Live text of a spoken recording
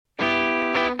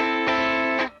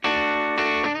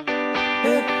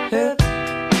For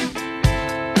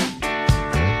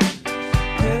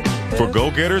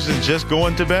go-getters and just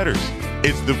going to betters,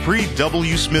 it's the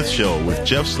Pre-W Smith Show with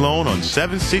Jeff Sloan on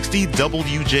 760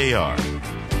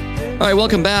 WJR. All right,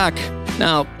 welcome back.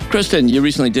 Now, Kristen, you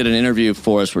recently did an interview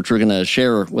for us, which we're going to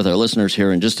share with our listeners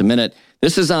here in just a minute.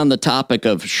 This is on the topic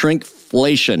of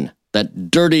shrinkflation,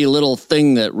 that dirty little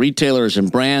thing that retailers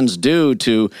and brands do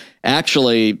to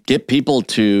actually get people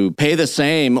to pay the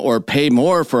same or pay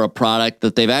more for a product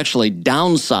that they've actually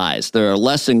downsized. There are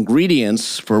less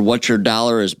ingredients for what your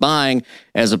dollar is buying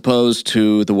as opposed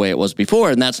to the way it was before,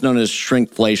 and that's known as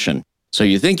shrinkflation. So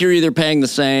you think you're either paying the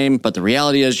same, but the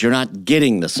reality is you're not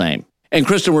getting the same. And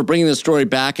Kristen, we're bringing this story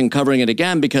back and covering it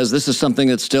again because this is something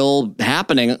that's still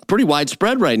happening pretty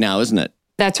widespread right now, isn't it?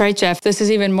 That's right, Jeff. This is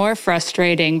even more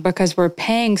frustrating because we're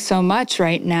paying so much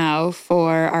right now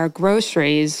for our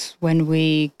groceries when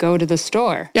we go to the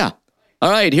store. Yeah. All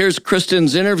right, here's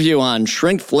Kristen's interview on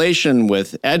shrinkflation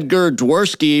with Edgar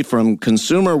Dworsky from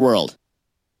Consumer World.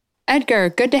 Edgar,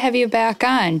 good to have you back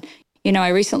on. You know, I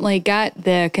recently got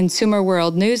the Consumer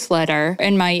World newsletter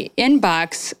in my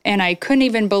inbox, and I couldn't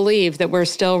even believe that we're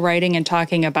still writing and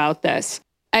talking about this.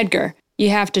 Edgar, you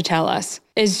have to tell us,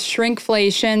 is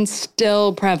shrinkflation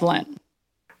still prevalent?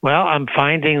 Well, I'm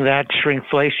finding that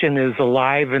shrinkflation is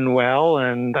alive and well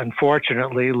and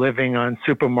unfortunately living on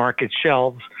supermarket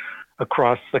shelves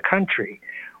across the country.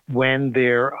 When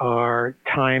there are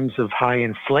times of high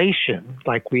inflation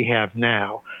like we have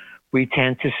now, we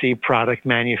tend to see product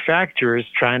manufacturers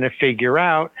trying to figure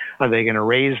out, are they going to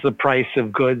raise the price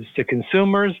of goods to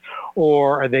consumers,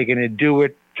 or are they going to do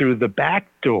it through the back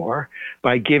door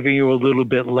by giving you a little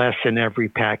bit less in every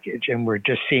package? And we're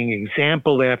just seeing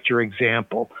example after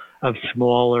example of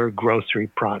smaller grocery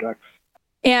products.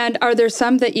 And are there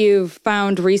some that you've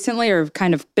found recently or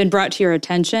kind of been brought to your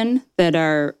attention that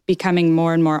are becoming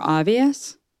more and more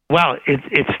obvious? Well,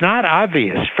 it's not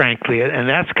obvious, frankly, and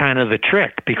that's kind of the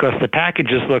trick because the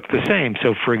packages look the same.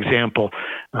 So, for example,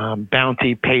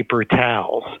 Bounty paper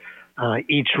towels,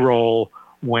 each roll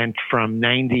went from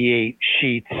 98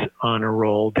 sheets on a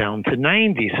roll down to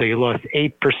 90. So you lost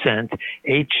 8%,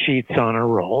 8 sheets on a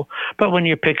roll. But when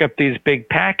you pick up these big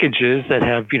packages that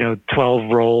have,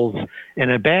 12 rolls in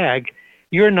a bag,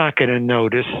 you're not going to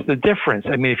notice the difference.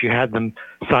 I mean, if you had them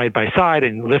side by side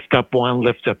and lift up one,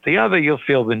 lift up the other, you'll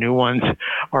feel the new ones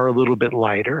are a little bit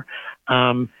lighter.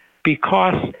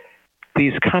 Because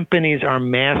these companies are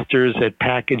masters at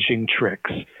packaging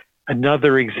tricks.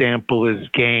 Another example is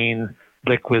Gain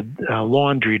liquid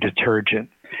laundry detergent.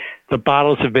 The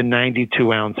bottles have been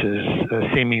 92 ounces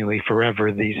seemingly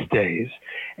forever these days,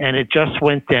 and it just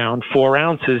went down 4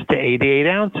 ounces to 88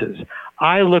 ounces.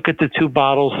 I look at the two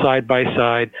bottles side by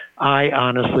side. I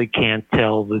honestly can't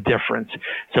tell the difference.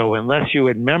 So unless you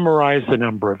had memorized the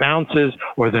number of ounces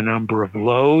or the number of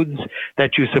loads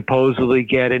that you supposedly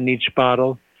get in each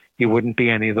bottle, you wouldn't be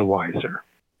any the wiser.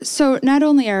 So not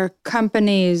only are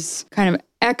companies kind of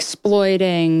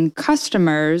exploiting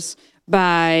customers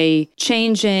by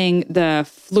changing the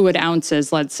fluid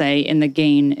ounces, let's say in the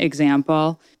Gain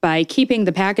example, by keeping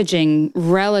the packaging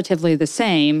relatively the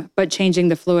same, but changing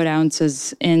the fluid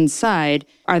ounces inside,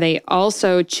 are they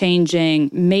also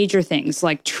changing major things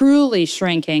like truly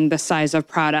shrinking the size of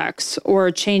products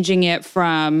or changing it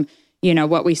from,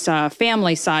 what we saw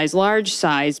family size, large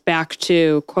size, back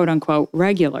to quote unquote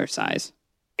regular size?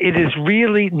 It is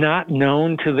really not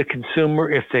known to the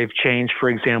consumer if they've changed, for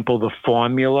example, the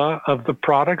formula of the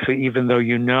product. So even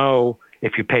though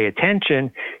if you pay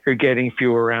attention, you're getting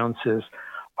fewer ounces,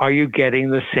 are you getting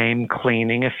the same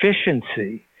cleaning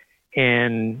efficiency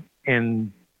in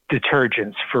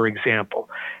detergents, for example?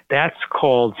 That's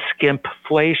called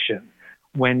skimpflation.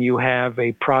 When you have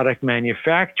a product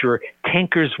manufacturer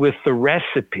tinkers with the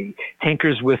recipe,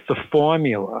 tinkers with the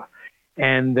formula,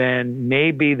 and then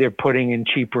maybe they're putting in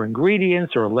cheaper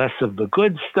ingredients or less of the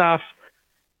good stuff,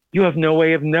 you have no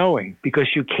way of knowing because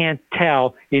you can't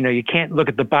tell. You can't look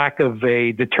at the back of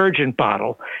a detergent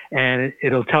bottle and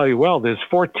it'll tell you, well, there's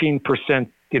 14%,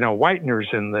 whiteners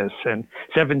in this and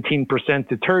 17%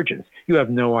 detergents. You have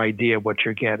no idea what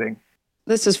you're getting.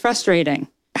 This is frustrating.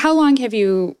 How long have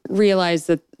you realized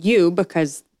that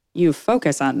because you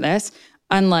focus on this,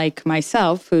 unlike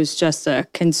myself, who's just a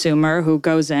consumer who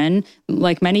goes in,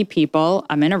 like many people,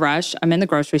 I'm in a rush, I'm in the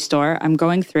grocery store, I'm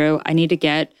going through, I need to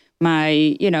get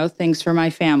my, things for my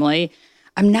family.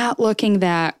 I'm not looking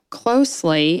that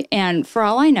closely. And for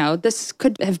all I know, this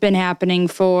could have been happening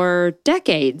for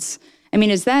decades. I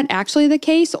mean, is that actually the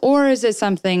case, or is it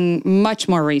something much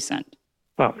more recent?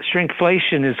 Well,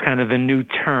 shrinkflation is kind of a new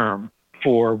term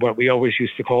for what we always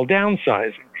used to call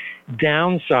downsizing.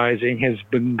 Downsizing has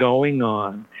been going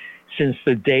on since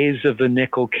the days of the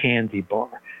nickel candy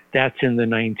bar. That's in the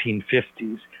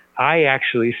 1950s. I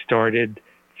actually started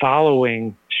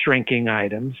following shrinking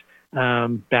items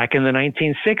back in the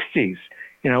 1960s,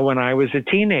 when I was a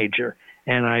teenager.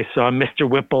 And I saw Mr.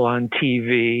 Whipple on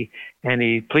TV,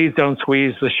 and please don't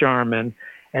squeeze the Charmin.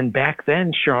 And back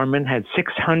then, Charmin had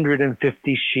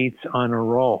 650 sheets on a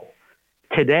roll.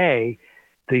 Today,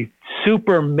 the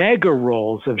super mega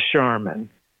rolls of Charmin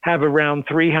have around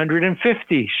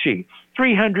 350 sheets,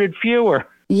 300 fewer.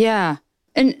 Yeah.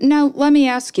 And now let me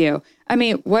ask you,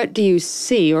 what do you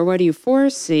see or what do you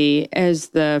foresee as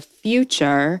the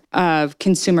future of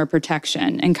consumer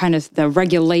protection and kind of the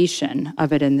regulation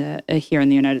of it here in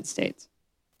the United States?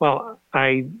 Well,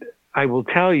 I will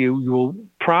tell you, you'll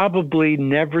probably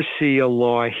never see a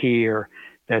law here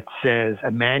that says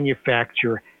a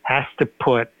manufacturer has to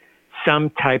put some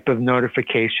type of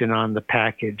notification on the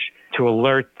package to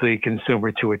alert the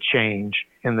consumer to a change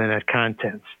in the net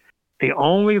contents. The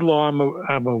only law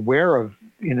I'm aware of,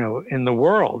 in the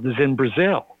world is in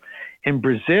Brazil. In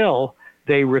Brazil,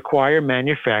 they require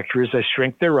manufacturers that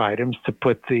shrink their items to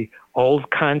put the old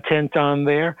content on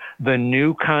there, the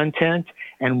new content,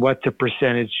 and what the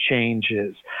percentage change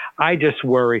is. I just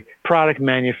worry product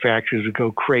manufacturers would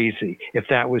go crazy if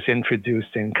that was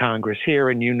introduced in Congress here.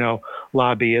 And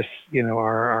lobbyists,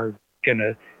 are going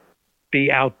to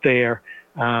be out there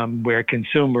where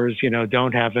consumers,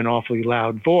 don't have an awfully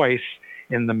loud voice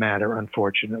in the matter,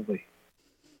 unfortunately.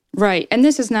 Right. And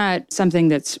this is not something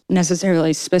that's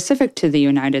necessarily specific to the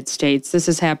United States. This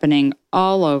is happening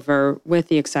all over, with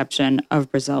the exception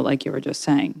of Brazil, like you were just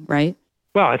saying, right?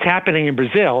 Well, it's happening in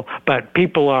Brazil, but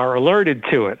people are alerted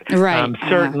to it. Right.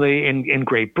 Certainly in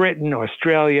Great Britain,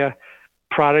 Australia,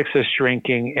 products are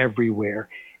shrinking everywhere.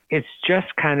 It's just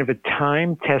kind of a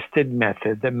time-tested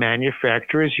method that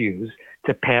manufacturers use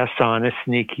to pass on a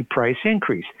sneaky price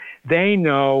increase. They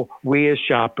know we as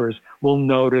shoppers will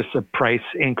notice a price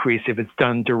increase if it's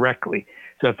done directly.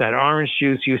 So if that orange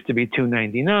juice used to be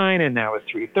 $2.99 and now it's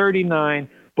 $3.39,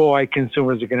 boy,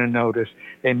 consumers are going to notice.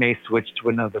 They may switch to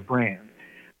another brand.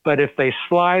 But if they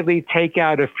slyly take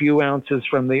out a few ounces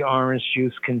from the orange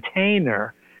juice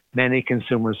container, many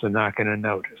consumers are not going to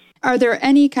notice. Are there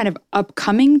any kind of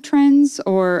upcoming trends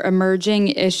or emerging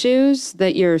issues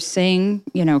that you're seeing,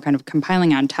 kind of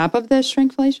compiling on top of this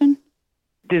shrinkflation?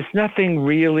 There's nothing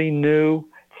really new.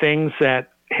 Things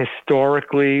that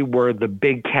historically were the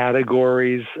big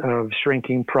categories of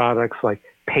shrinking products like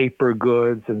paper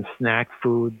goods and snack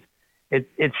foods,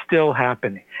 it's still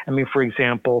happening. For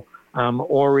example,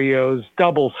 Oreos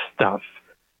double stuff.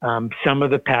 Some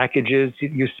of the packages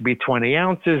used to be 20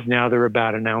 ounces. Now they're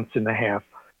about an ounce and a half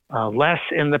less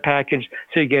in the package.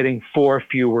 So you're getting 4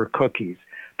 fewer cookies.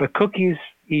 But cookies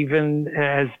even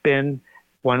has been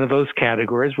one of those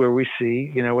categories where we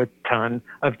see, a ton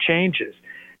of changes.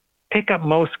 Pick up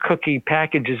most cookie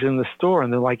packages in the store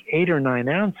and they're like 8 or 9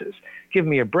 ounces. Give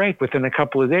me a break. Within a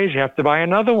couple of days, you have to buy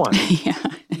another one. Yeah.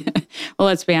 Well,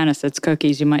 let's be honest, it's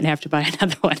cookies. You might have to buy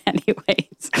another one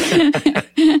anyways.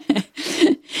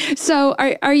 So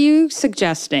are you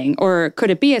suggesting, or could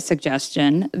it be a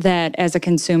suggestion, that as a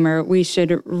consumer, we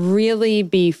should really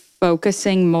be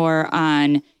focusing more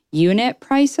on unit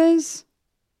prices?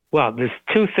 Well, there's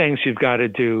 2 things you've got to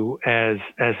do as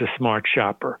a smart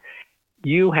shopper.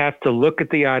 You have to look at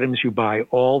the items you buy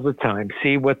all the time,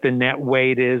 see what the net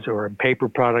weight is, or in paper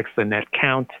products, the net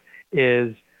count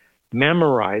is.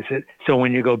 Memorize it. So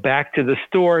when you go back to the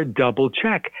store, double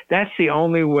check. That's the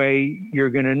only way you're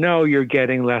going to know you're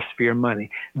getting less for your money.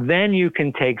 Then you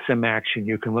can take some action.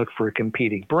 You can look for a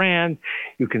competing brand.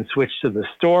 You can switch to the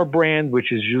store brand,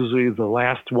 which is usually the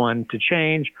last one to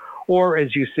change. Or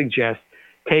as you suggest,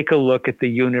 take a look at the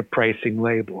unit pricing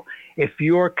label. If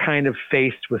you're kind of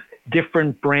faced with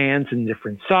different brands and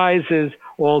different sizes,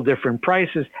 all different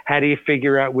prices, how do you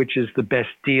figure out which is the best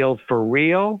deal for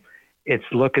real? It's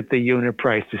look at the unit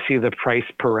price to see the price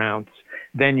per ounce.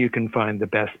 Then you can find the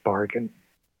best bargain.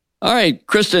 All right,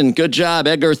 Kristen, good job.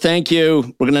 Edgar, thank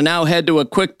you. We're going to now head to a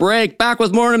quick break. Back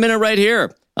with more in a minute right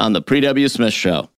here on the Pre-W. Smith Show.